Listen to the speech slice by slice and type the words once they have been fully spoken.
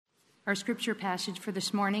Our scripture passage for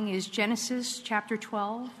this morning is Genesis chapter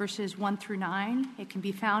 12, verses 1 through 9. It can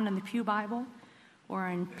be found in the Pew Bible or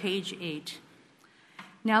on page 8.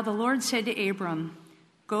 Now the Lord said to Abram,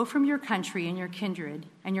 "Go from your country and your kindred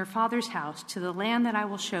and your father's house to the land that I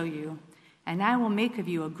will show you, and I will make of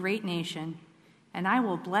you a great nation, and I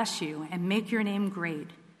will bless you and make your name great,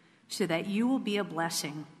 so that you will be a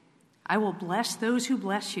blessing. I will bless those who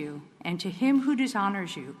bless you, and to him who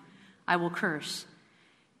dishonors you I will curse.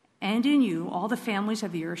 And in you all the families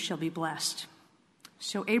of the earth shall be blessed."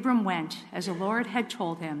 So Abram went, as the Lord had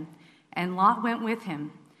told him, and Lot went with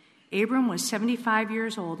him. Abram was 75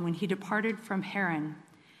 years old when he departed from Haran.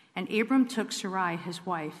 And Abram took Sarai his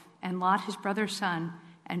wife, and Lot his brother's son,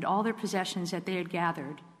 and all their possessions that they had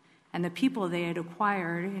gathered, and the people they had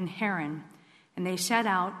acquired in Haran, and they set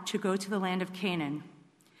out to go to the land of Canaan.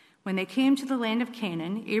 When they came to the land of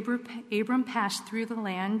Canaan, Abram passed through the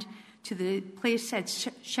land to the place at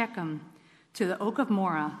Shechem, to the oak of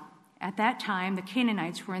Moreh. At that time, the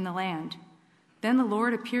Canaanites were in the land. Then the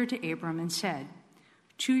Lord appeared to Abram and said,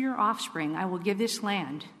 "To your offspring I will give this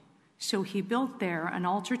land." So he built there an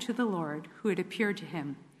altar to the Lord who had appeared to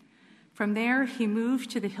him. From there he moved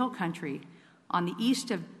to the hill country on the east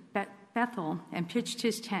of Bethel and pitched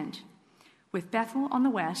his tent, with Bethel on the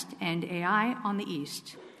west and Ai on the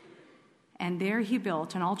east. And there he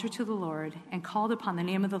built an altar to the Lord and called upon the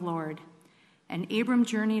name of the Lord. And Abram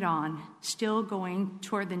journeyed on, still going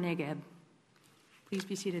toward the Negeb. Please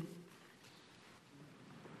be seated.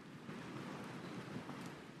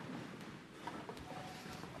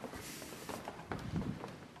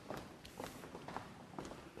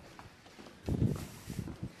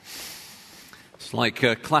 It's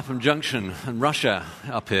like Clapham Junction and Russia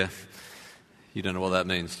up here. You don't know what that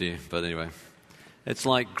means, do you? But anyway. It's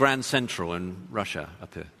like Grand Central in Russia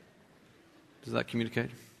up here. Does that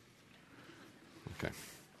communicate? Okay.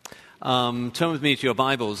 Turn with me to your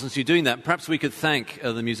Bibles. As you're doing that, perhaps we could thank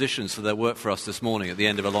the musicians for their work for us this morning at the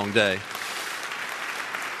end of a long day.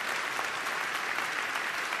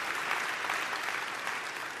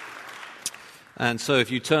 And so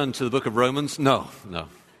if you turn to the book of Romans, no.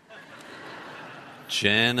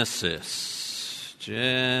 Genesis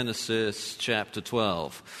chapter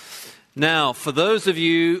 12. Now, for those of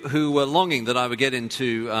you who were longing that I would get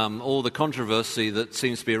into all the controversy that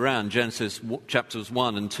seems to be around Genesis chapters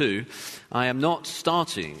 1 and 2, I am not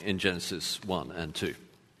starting in Genesis 1 and 2.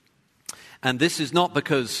 And this is not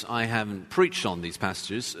because I haven't preached on these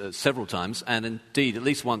passages several times, and indeed at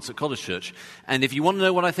least once at College Church. And if you want to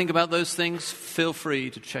know what I think about those things, feel free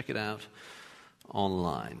to check it out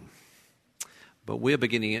online. But we're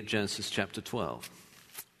beginning at Genesis chapter 12.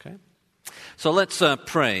 Okay? So let's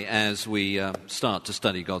pray as we start to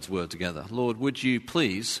study God's Word together. Lord, would you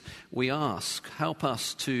please, we ask, help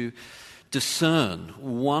us to discern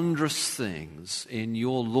wondrous things in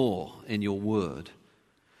your law, in your Word.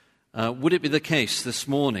 Would it be the case this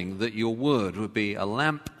morning that your Word would be a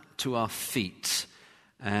lamp to our feet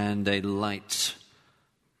and a light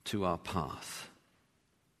to our path?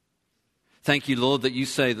 Thank you, Lord, that you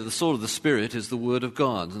say that the sword of the Spirit is the Word of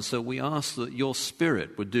God. And so we ask that your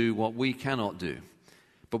Spirit would do what we cannot do.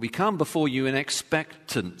 But we come before you in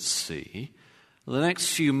expectancy. The next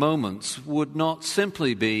few moments would not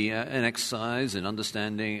simply be an exercise in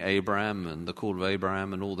understanding Abraham and the call of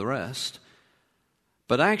Abraham and all the rest,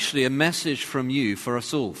 but actually a message from you for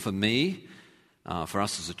us all, for me, for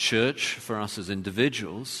us as a church, for us as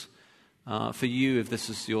individuals, for you if this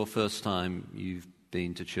is your first time you've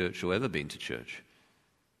been to church or ever been to church.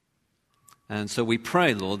 And so we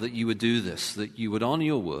pray, Lord, that you would do this, that you would honor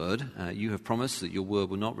your word. You have promised that your word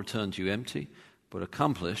will not return to you empty, but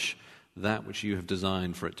accomplish that which you have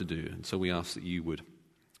designed for it to do. And so we ask that you would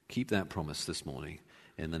keep that promise this morning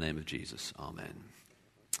in the name of Jesus. Amen.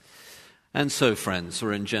 And so, friends,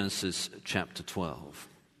 we're in Genesis chapter 12.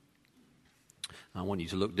 I want you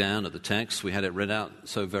to look down at the text. We had it read out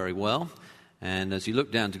so very well. And as you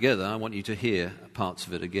look down together, I want you to hear parts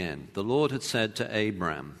of it again. The Lord had said to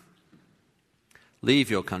Abram,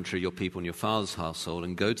 "Leave your country, your people, and your father's household,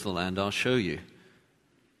 and go to the land I'll show you."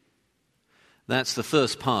 That's the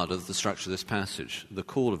first part of the structure of this passage, the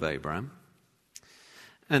call of Abram.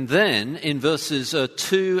 And then in verses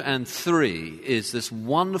 2 and 3 is this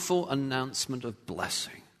wonderful announcement of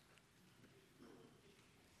blessing.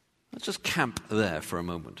 Let's just camp there for a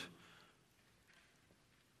moment.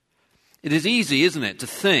 It is easy, isn't it, to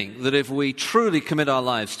think that if we truly commit our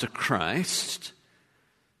lives to Christ,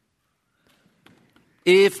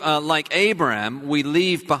 if, like Abraham, we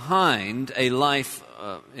leave behind a life,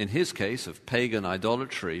 in his case, of pagan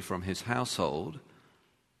idolatry from his household,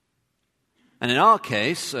 and in our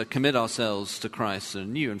case, commit ourselves to Christ in a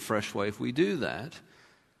new and fresh way, if we do that,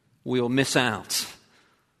 we'll miss out.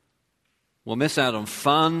 We'll miss out on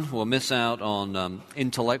fun. We'll miss out on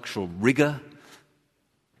intellectual rigor.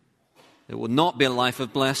 It will not be a life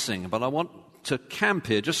of blessing. But I want to camp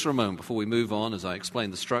here just for a moment before we move on as I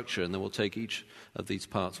explain the structure, and then we'll take each of these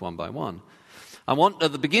parts one by one. I want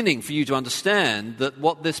at the beginning for you to understand that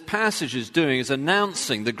what this passage is doing is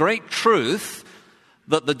announcing the great truth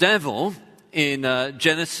that the devil in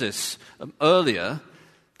Genesis earlier,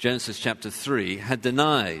 Genesis chapter 3, had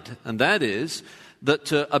denied. And that is that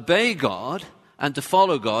to obey God and to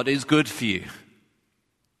follow God is good for you.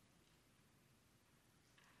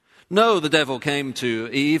 No, the devil came to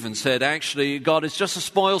Eve and said, actually, God is just a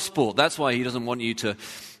spoil sport. That's why he doesn't want you to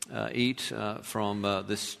eat from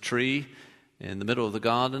this tree in the middle of the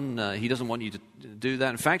garden. He doesn't want you to do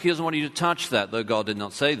that. In fact, he doesn't want you to touch that, though God did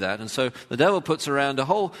not say that. And so the devil puts around a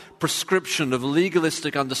whole prescription of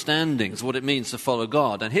legalistic understandings of what it means to follow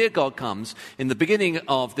God. And here God comes in the beginning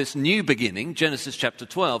of this new beginning, Genesis chapter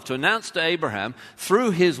 12, to announce to Abraham,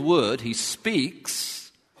 through his word, he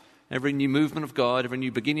speaks. Every new movement of God, every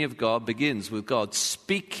new beginning of God begins with God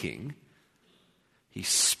speaking. He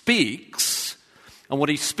speaks, and what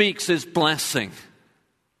he speaks is blessing.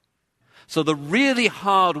 So the really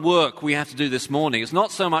hard work we have to do this morning is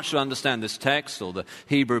not so much to understand this text or the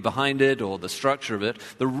Hebrew behind it or the structure of it.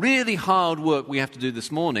 The really hard work we have to do this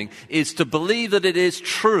morning is to believe that it is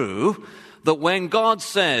true that when God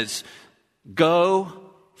says, go,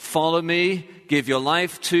 follow me, give your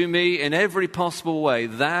life to me in every possible way,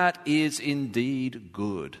 that is indeed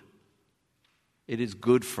good. It is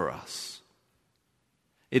good for us.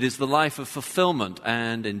 It is the life of fulfillment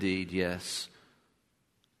and indeed, yes,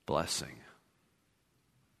 blessing.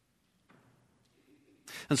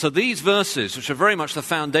 And so these verses, which are very much the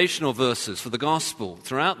foundational verses for the gospel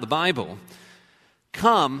throughout the Bible,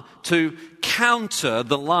 come to counter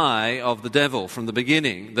the lie of the devil from the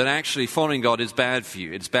beginning that actually following God is bad for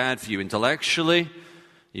you. It's bad for you intellectually.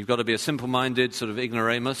 You've got to be a simple-minded sort of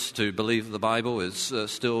ignoramus to believe that the Bible is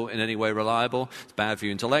still in any way reliable. It's bad for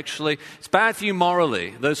you intellectually. It's bad for you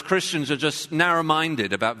morally. Those Christians are just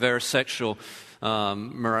narrow-minded about various sexual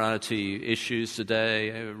morality issues today.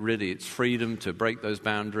 Really, it's freedom to break those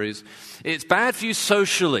boundaries. It's bad for you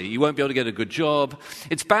socially. You won't be able to get a good job.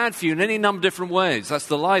 It's bad for you in any number of different ways. That's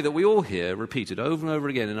the lie that we all hear repeated over and over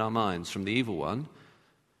again in our minds from the evil one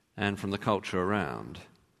and from the culture around.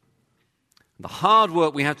 The hard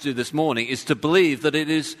work we have to do this morning is to believe that it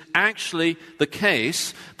is actually the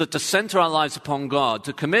case that to center our lives upon God,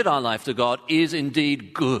 to commit our life to God, is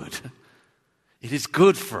indeed good. It is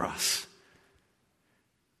good for us.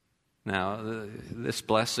 Now, this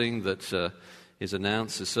blessing that is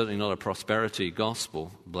announced is certainly not a prosperity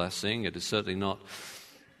gospel blessing. It is certainly not,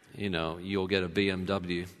 you'll get a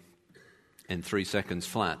BMW in 3 seconds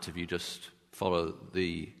flat if you just follow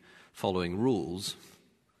the following rules.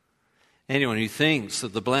 Anyone who thinks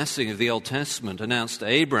that the blessing of the Old Testament announced to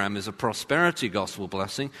Abraham is a prosperity gospel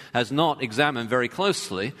blessing has not examined very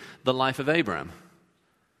closely the life of Abraham.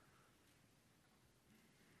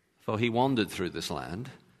 For he wandered through this land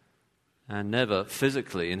and never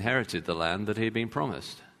physically inherited the land that he had been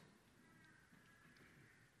promised.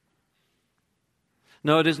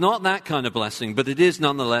 No, it is not that kind of blessing, but it is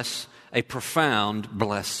nonetheless a profound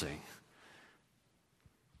blessing.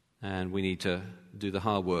 And we need to do the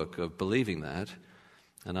hard work of believing that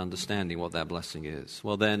and understanding what that blessing is.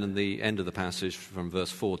 Well, then, in the end of the passage, from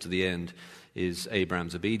verse 4 to the end, is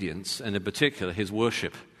Abraham's obedience, and in particular, his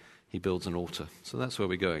worship. He builds an altar. So that's where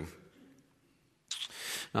we're going.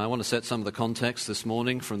 Now, I want to set some of the context this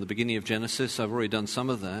morning from the beginning of Genesis. I've already done some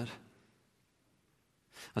of that.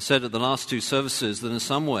 I said at the last 2 services that in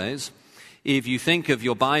some ways, if you think of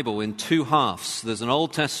your Bible in 2 halves, there's an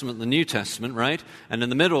Old Testament and the New Testament, right? And in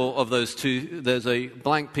the middle of those two, there's a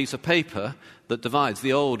blank piece of paper that divides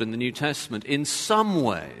the Old and the New Testament in some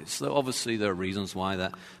ways. Though obviously there are reasons why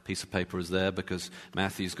that piece of paper is there, because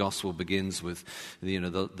Matthew's gospel begins with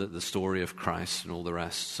the story of Christ and all the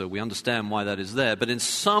rest. So we understand why that is there. But in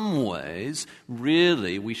some ways,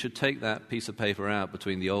 really, we should take that piece of paper out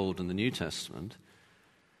between the Old and the New Testament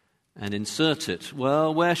and insert it.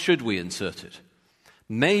 Well, where should we insert it?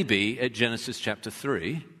 Maybe at Genesis chapter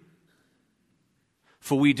 3.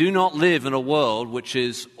 For we do not live in a world which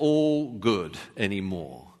is all good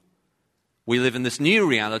anymore. We live in this new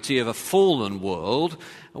reality of a fallen world,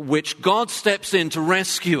 which God steps in to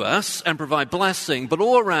rescue us and provide blessing. But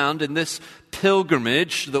all around in this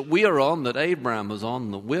pilgrimage that we are on, that Abraham was on,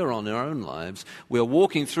 that we're on in our own lives, we are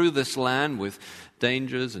walking through this land with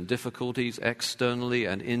dangers and difficulties externally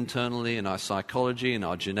and internally in our psychology, in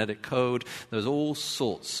our genetic code. There's all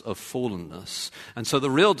sorts of fallenness. And so the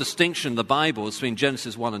real distinction in the Bible is between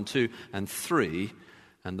Genesis 1 and 2 and 3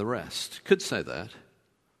 and the rest. Could say that.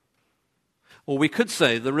 Or we could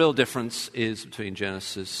say the real difference is between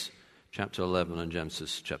Genesis chapter 11 and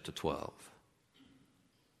Genesis chapter 12.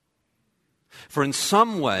 For in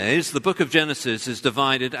some ways, the book of Genesis is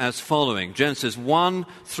divided as following. Genesis 1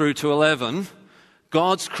 through to 11,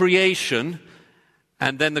 God's creation,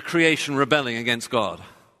 and then the creation rebelling against God.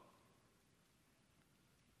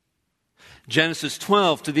 Genesis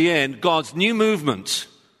 12 to the end, God's new movement.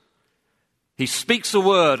 He speaks a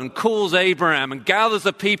word and calls Abraham and gathers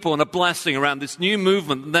a people and a blessing around this new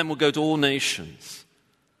movement, and then will go to all nations.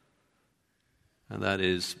 And that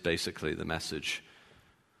is basically the message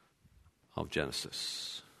of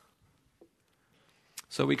Genesis.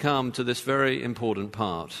 So we come to this very important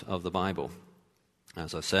part of the Bible.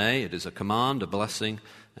 As I say, it is a command, a blessing,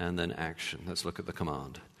 and then action. Let's look at the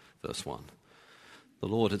command. Verse 1. The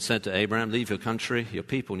Lord had said to Abraham, leave your country, your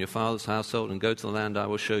people, and your father's household, and go to the land I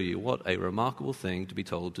will show you. What a remarkable thing to be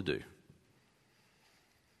told to do.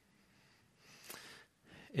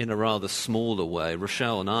 In a rather smaller way,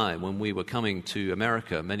 Rochelle and I, when we were coming to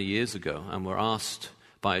America many years ago and were asked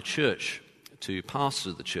by a church to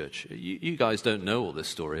pastor the church. You guys don't know all this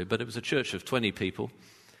story, but it was a church of 20 people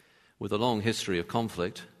with a long history of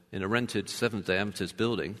conflict in a rented Seventh-day Adventist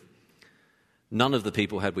building. None of the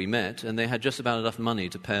people had we met, and they had just about enough money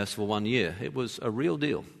to pay us for 1 year. It was a real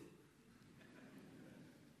deal.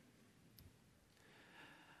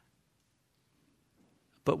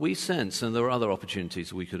 But we sense, and there were other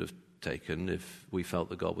opportunities we could have taken if we felt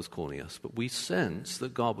that God was calling us, but we sense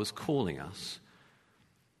that God was calling us.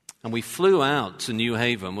 And we flew out to New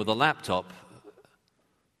Haven with a laptop,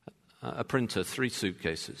 a printer, 3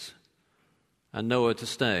 suitcases, and nowhere to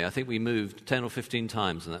stay. I think we moved 10 or 15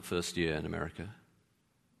 times in that first year in America.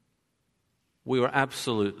 We were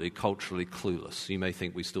absolutely culturally clueless. You may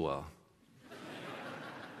think we still are.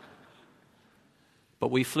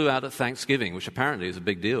 But we flew out at Thanksgiving, which apparently is a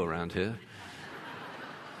big deal around here.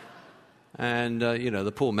 And,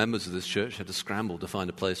 the poor members of this church had to scramble to find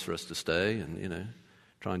a place for us to stay and,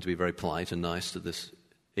 trying to be very polite and nice to this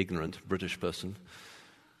ignorant British person.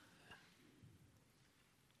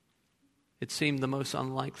 It seemed the most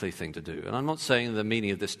unlikely thing to do. And I'm not saying the meaning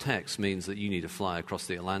of this text means that you need to fly across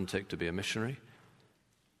the Atlantic to be a missionary.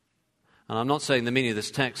 And I'm not saying the meaning of this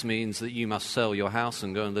text means that you must sell your house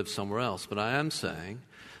and go and live somewhere else. But I am saying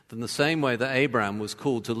that in the same way that Abraham was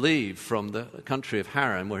called to leave from the country of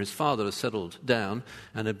Haran, where his father had settled down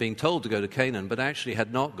and had been told to go to Canaan, but actually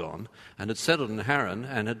had not gone, and had settled in Haran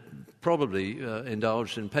and had probably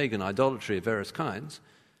indulged in pagan idolatry of various kinds.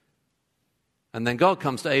 And then God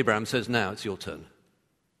comes to Abraham and says, now it's your turn.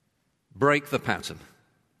 Break the pattern.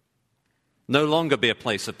 No longer be a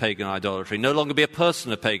place of pagan idolatry. No longer be a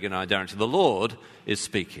person of pagan idolatry. The Lord is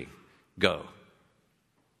speaking. Go.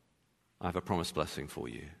 I have a promised blessing for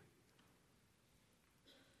you.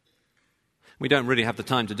 We don't really have the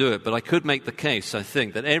time to do it, but I could make the case, I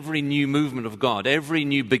think, that every new movement of God, every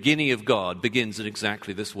new beginning of God begins in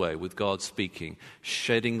exactly this way, with God speaking,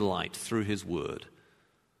 shedding light through his word.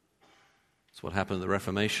 It's what happened at the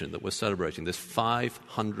Reformation that we're celebrating, this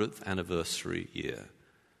 500th anniversary year.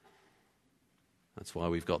 That's why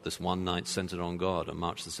we've got this one night centered on God on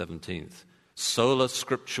March the 17th. Sola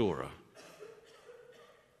Scriptura.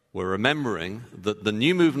 We're remembering that the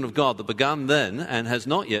new movement of God that began then and has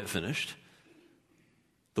not yet finished,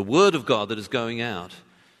 the word of God that is going out,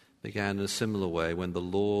 began in a similar way when the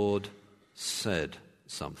Lord said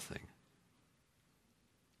something.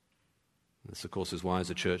 This, of course, is why as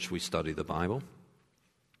a church we study the Bible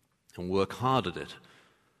and work hard at it,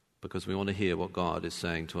 because we want to hear what God is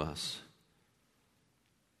saying to us.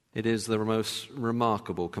 It is the most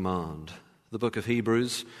remarkable command. The book of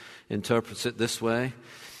Hebrews interprets it this way. It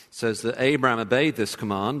says that Abraham obeyed this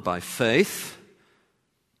command by faith.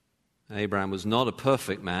 Abraham was not a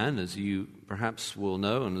perfect man, as you perhaps will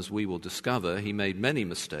know and as we will discover. He made many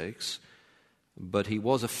mistakes, but he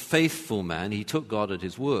was a faithful man. He took God at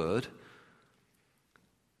his word.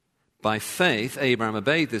 By faith, Abraham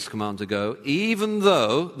obeyed this command to go, even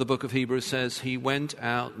though, the book of Hebrews says, he went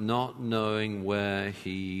out not knowing where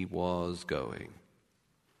he was going.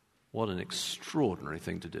 What an extraordinary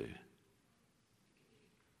thing to do.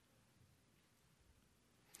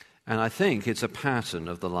 And I think it's a pattern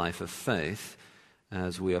of the life of faith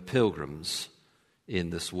as we are pilgrims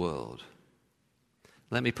in this world.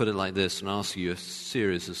 Let me put it like this and ask you a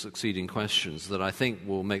series of succeeding questions that I think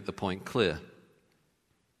will make the point clear.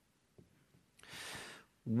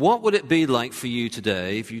 What would it be like for you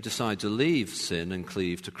today if you decide to leave sin and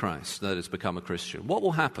cleave to Christ, that is, become a Christian? What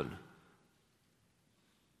will happen?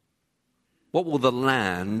 What will the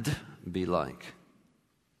land be like?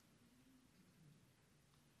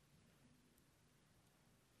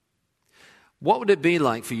 What would it be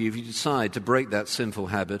like for you if you decide to break that sinful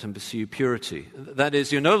habit and pursue purity? That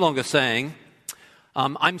is, you're no longer saying,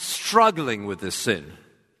 I'm struggling with this sin.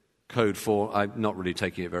 Code for, I'm not really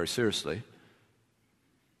taking it very seriously.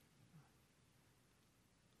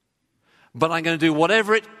 But I'm going to do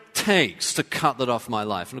whatever it takes to cut that off my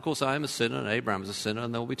life. And of course, I am a sinner, and Abraham is a sinner,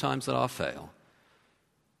 and there will be times that I'll fail.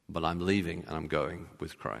 But I'm leaving, and I'm going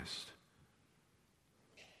with Christ.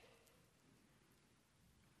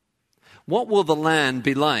 What will the land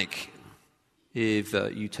be like if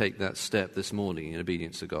you take that step this morning in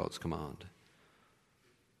obedience to God's command?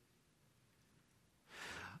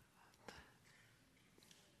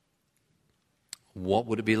 What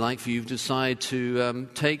would it be like for you to decide to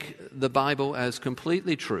take the Bible as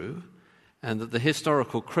completely true and that the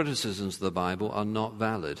historical criticisms of the Bible are not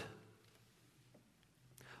valid?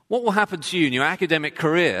 What will happen to you in your academic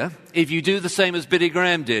career if you do the same as Billy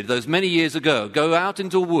Graham did those many years ago? Go out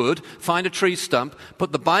into a wood, find a tree stump,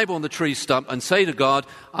 put the Bible on the tree stump and say to God,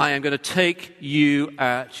 I am going to take you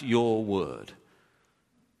at your word.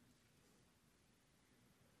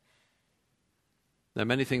 There are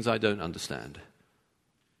many things I don't understand,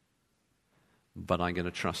 but I'm going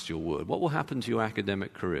to trust your word. What will happen to your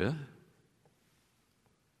academic career?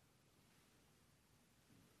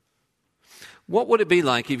 What would it be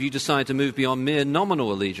like if you decide to move beyond mere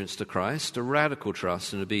nominal allegiance to Christ to radical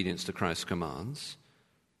trust and obedience to Christ's commands?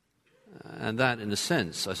 And that, in a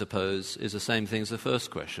sense, I suppose, is the same thing as the first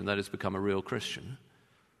question, that is, become a real Christian.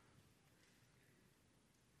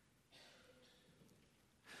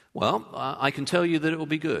 Well, I can tell you that it will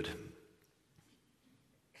be good.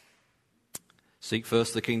 Seek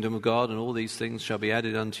first the kingdom of God, and all these things shall be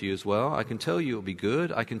added unto you as well. I can tell you it will be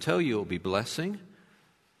good. I can tell you it will be blessing.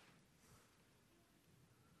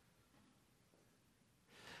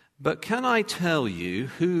 But can I tell you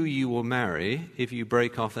who you will marry if you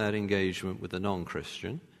break off that engagement with a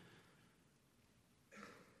non-Christian?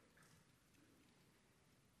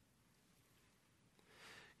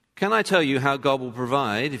 Can I tell you how God will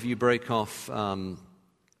provide if you break off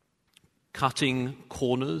cutting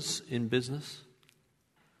corners in business?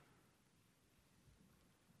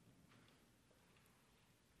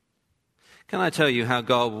 Can I tell you how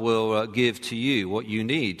God will give to you what you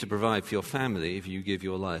need to provide for your family if you give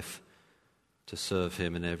your life to serve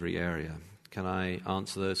Him in every area? Can I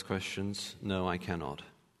answer those questions? No, I cannot.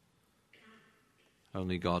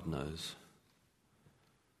 Only God knows.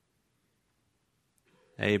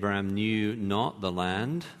 Abraham knew not the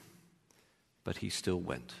land, but he still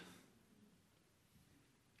went.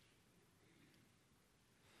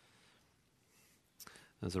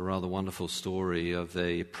 There's a rather wonderful story of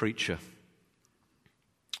a preacher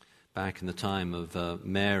back in the time of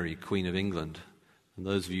Mary, Queen of England. And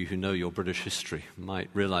those of you who know your British history might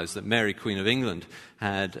realize that Mary, Queen of England,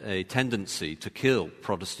 had a tendency to kill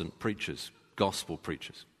Protestant preachers, gospel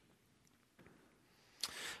preachers.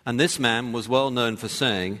 And this man was well known for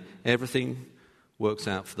saying, everything works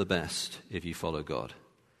out for the best if you follow God.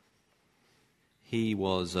 He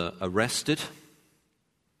was arrested.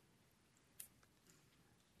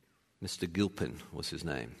 Mr. Gilpin was his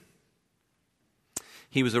name.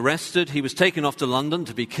 He was arrested, he was taken off to London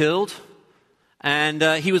to be killed, and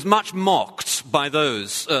he was much mocked by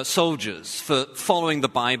those soldiers for following the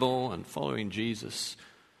Bible and following Jesus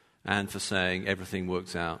and for saying everything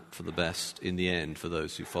works out for the best in the end for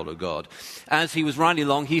those who follow God. As he was riding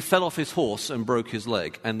along, he fell off his horse and broke his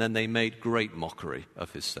leg, and then they made great mockery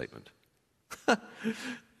of his statement.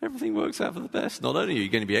 Everything works out for the best. Not only are you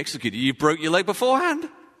going to be executed, you broke your leg beforehand.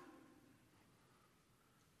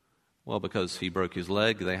 Well, because he broke his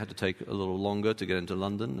leg, they had to take a little longer to get into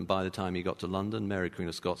London, and by the time he got to London, Mary, Queen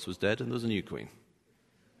of Scots, was dead, and there was a new queen.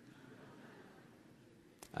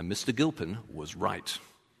 And Mr. Gilpin was right.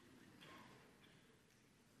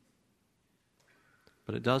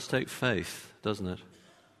 But it does take faith, doesn't it?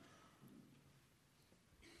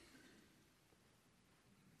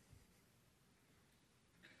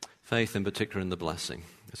 Faith in particular in the blessing.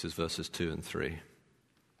 This is verses 2 and 3.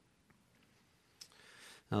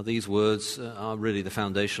 Now, these words are really the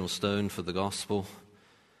foundational stone for the gospel.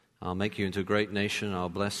 I'll make you into a great nation. I'll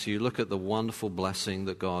bless you. Look at the wonderful blessing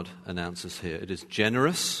that God announces here. It is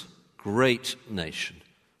generous, great nation.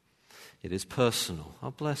 It is personal.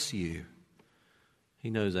 I'll bless you.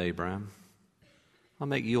 He knows Abraham. I'll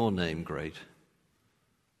make your name great.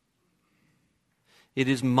 It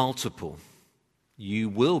is multiple. You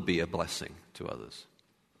will be a blessing to others.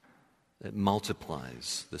 It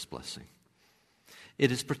multiplies this blessing.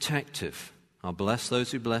 It is protective. I'll bless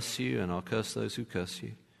those who bless you, and I'll curse those who curse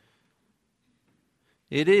you.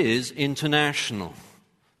 It is international.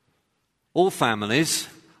 All families,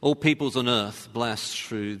 all peoples on earth blessed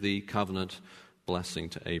through the covenant blessing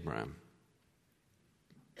to Abraham.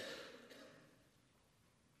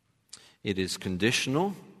 It is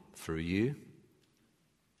conditional through you.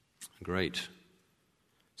 Great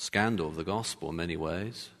scandal of the gospel in many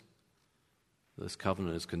ways. This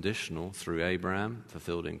covenant is conditional through Abraham,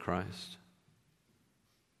 fulfilled in Christ.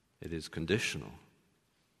 It is conditional.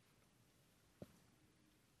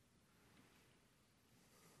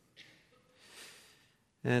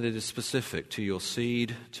 And it is specific to your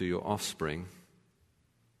seed, to your offspring,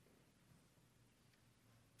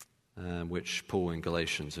 which Paul in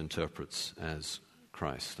Galatians interprets as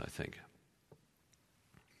Christ, I think.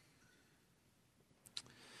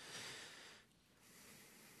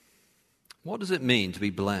 What does it mean to be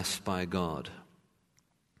blessed by God?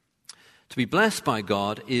 To be blessed by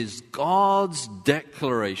God is God's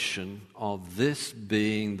declaration of this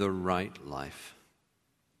being the right life.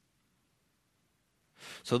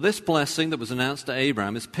 So this blessing that was announced to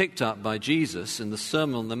Abraham is picked up by Jesus in the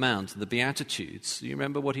Sermon on the Mount, the Beatitudes. You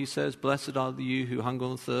remember what he says? Blessed are you who hunger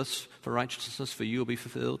and thirst for righteousness, for you will be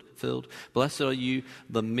filled. Blessed are you,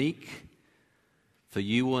 the meek, for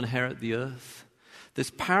you will inherit the earth.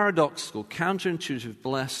 This paradoxical, counterintuitive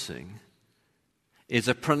blessing is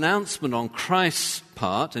a pronouncement on Christ's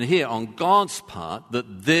part, and here on God's part,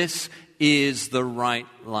 that this is the right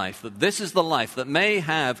life, that this is the life that may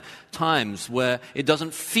have times where it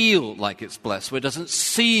doesn't feel like it's blessed, where it doesn't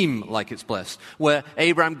seem like it's blessed, where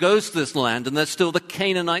Abraham goes to this land and there's still the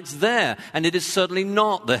Canaanites there, and it is certainly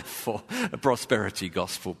not, therefore, a prosperity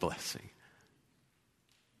gospel blessing.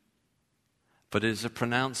 But it is a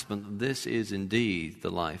pronouncement that this is indeed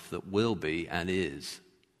the life that will be and is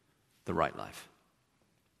the right life,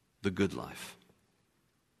 the good life.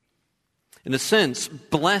 In a sense,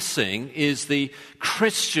 blessing is the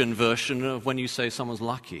Christian version of when you say someone's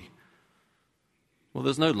lucky. Well,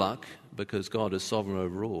 there's no luck because God is sovereign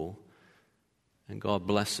over all, and God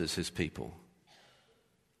blesses his people.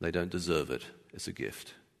 They don't deserve it. It's a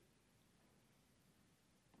gift.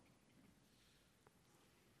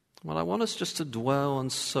 Well, I want us just to dwell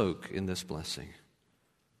and soak in this blessing.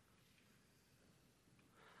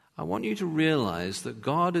 I want you to realize that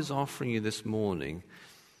God is offering you this morning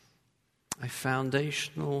a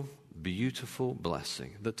foundational, beautiful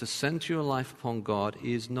blessing, that to center your life upon God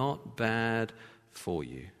is not bad for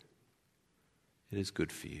you. It is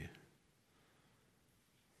good for you.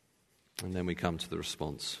 And then we come to the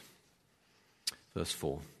response. Verse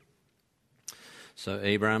 4. So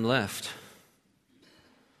Abraham left,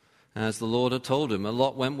 as the Lord had told him.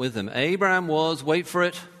 Lot went with him. Abraham was, wait for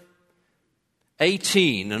it,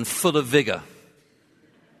 18 and full of vigor.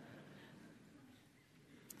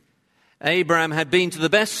 Abraham had been to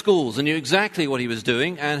the best schools and knew exactly what he was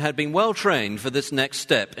doing and had been well trained for this next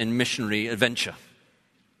step in missionary adventure.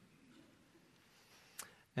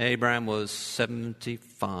 Abraham was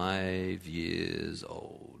 75 years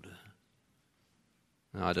old.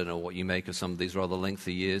 Now, I don't know what you make of some of these rather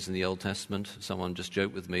lengthy years in the Old Testament. Someone just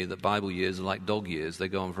joked with me that Bible years are like dog years. They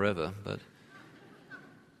go on forever.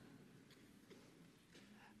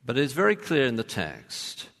 But it is very clear in the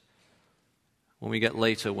text, when we get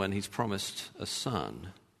later when he's promised a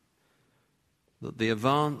son, that the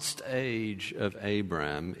advanced age of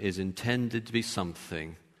Abraham is intended to be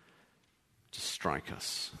something to strike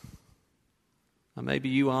us. And maybe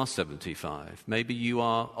you are 75. Maybe you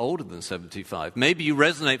are older than 75. Maybe you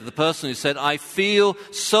resonate with the person who said, I feel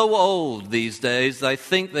so old these days that I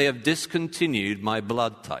think they have discontinued my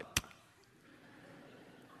blood type.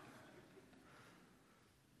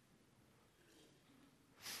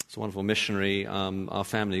 It's a wonderful missionary our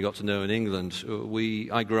family got to know in England.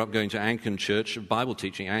 I grew up going to Anglican Church, Bible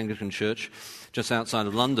teaching Anglican Church, just outside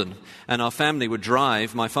of London. And our family would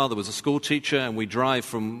drive. My father was a school teacher, and we'd drive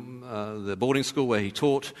from the boarding school where he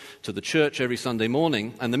taught to the church every Sunday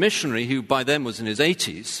morning. And the missionary, who by then was in his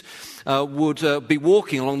 80s, would be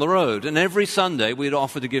walking along the road. And every Sunday we'd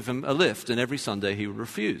offer to give him a lift, and every Sunday he would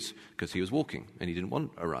refuse because he was walking and he didn't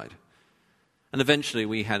want a ride. And eventually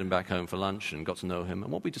we had him back home for lunch and got to know him.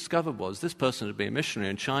 And what we discovered was this person had been a missionary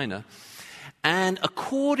in China. And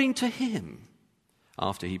according to him,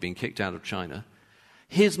 after he'd been kicked out of China,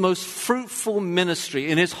 his most fruitful ministry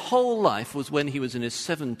in his whole life was when he was in his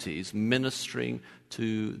 70s ministering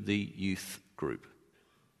to the youth group.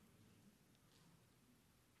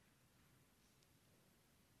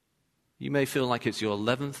 You may feel like it's your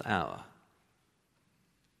 11th hour.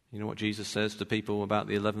 You know what Jesus says to people about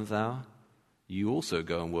the 11th hour? You also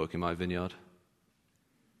go and work in my vineyard.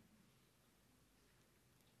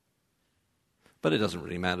 But it doesn't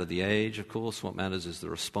really matter the age, of course. What matters is the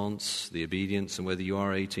response, the obedience, and whether you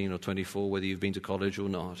are 18 or 24, whether you've been to college or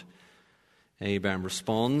not. Abraham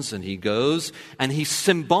responds, and he goes, and he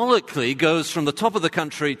symbolically goes from the top of the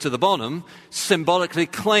country to the bottom, symbolically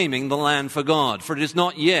claiming the land for God. For it is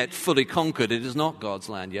not yet fully conquered. It is not God's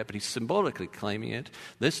land yet, but he's symbolically claiming it.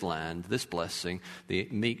 This land, this blessing, the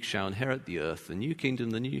meek shall inherit the earth, the new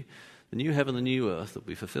kingdom, the new heaven, the new earth that will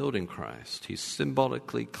be fulfilled in Christ. He's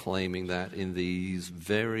symbolically claiming that in these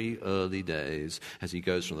very early days as he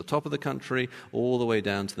goes from the top of the country all the way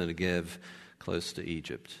down to the Negev, close to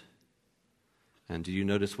Egypt. And do you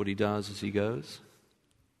notice what he does as he goes?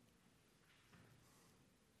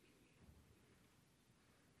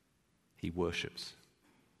 He worships.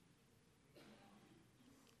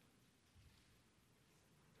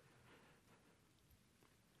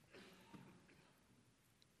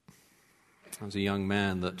 I was a young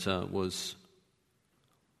man that was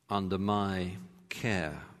under my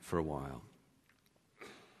care for a while.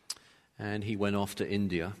 And he went off to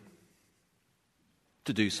India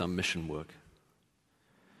to do some mission work.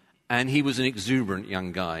 And he was an exuberant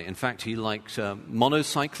young guy. In fact, he liked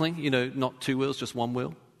monocycling, not two wheels, just one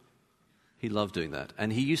wheel. He loved doing that.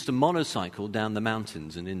 And he used to monocycle down the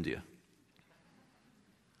mountains in India.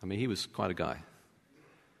 I mean, he was quite a guy.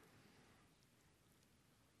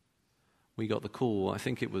 We got the call, I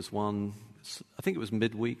think it was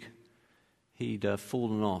midweek. He'd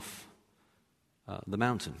fallen off the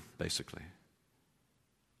mountain, basically.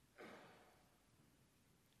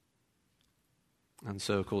 And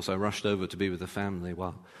so, of course, I rushed over to be with the family.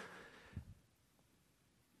 Well,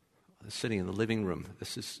 I was sitting in the living room.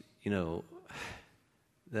 This is,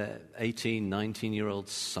 their 18, 19-year-old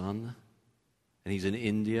son, and he's in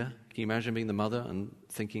India. Can you imagine being the mother and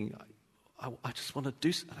thinking, I just want to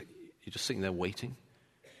do something? You're just sitting there waiting.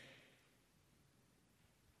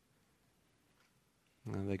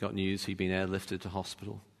 And they got news he'd been airlifted to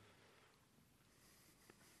hospital.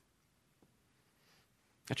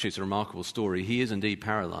 Actually, it's a remarkable story. He is indeed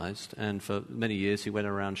paralyzed, and for many years he went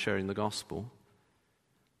around sharing the gospel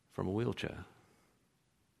from a wheelchair.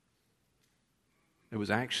 It was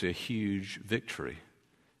actually a huge victory.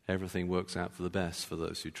 Everything works out for the best for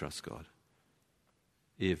those who trust God.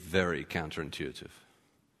 If very counterintuitive.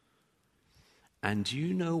 And do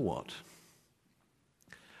you know what?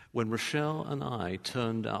 When Rochelle and I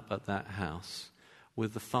turned up at that house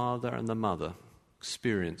with the father and the mother,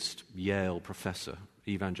 experienced Yale professor,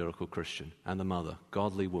 evangelical Christian, and the mother,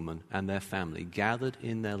 godly woman, and their family gathered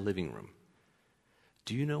in their living room.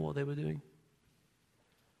 Do you know what they were doing?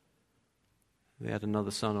 They had another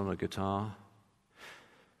son on a guitar,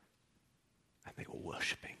 and they were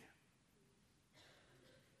worshiping.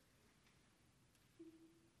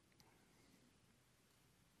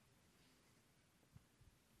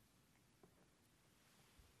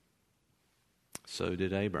 So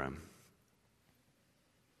did Abraham.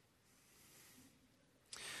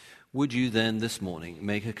 Would you then this morning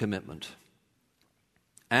make a commitment?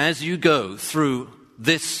 As you go through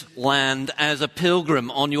this land as a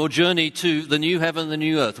pilgrim on your journey to the new heaven and the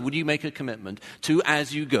new earth, would you make a commitment to,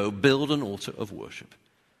 as you go, build an altar of worship?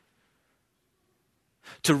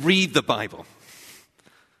 To read the Bible,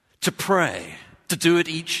 to pray, to do it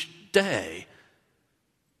each day,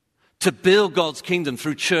 to build God's kingdom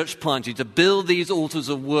through church planting, to build these altars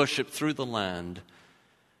of worship through the land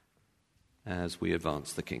as we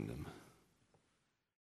advance the kingdom.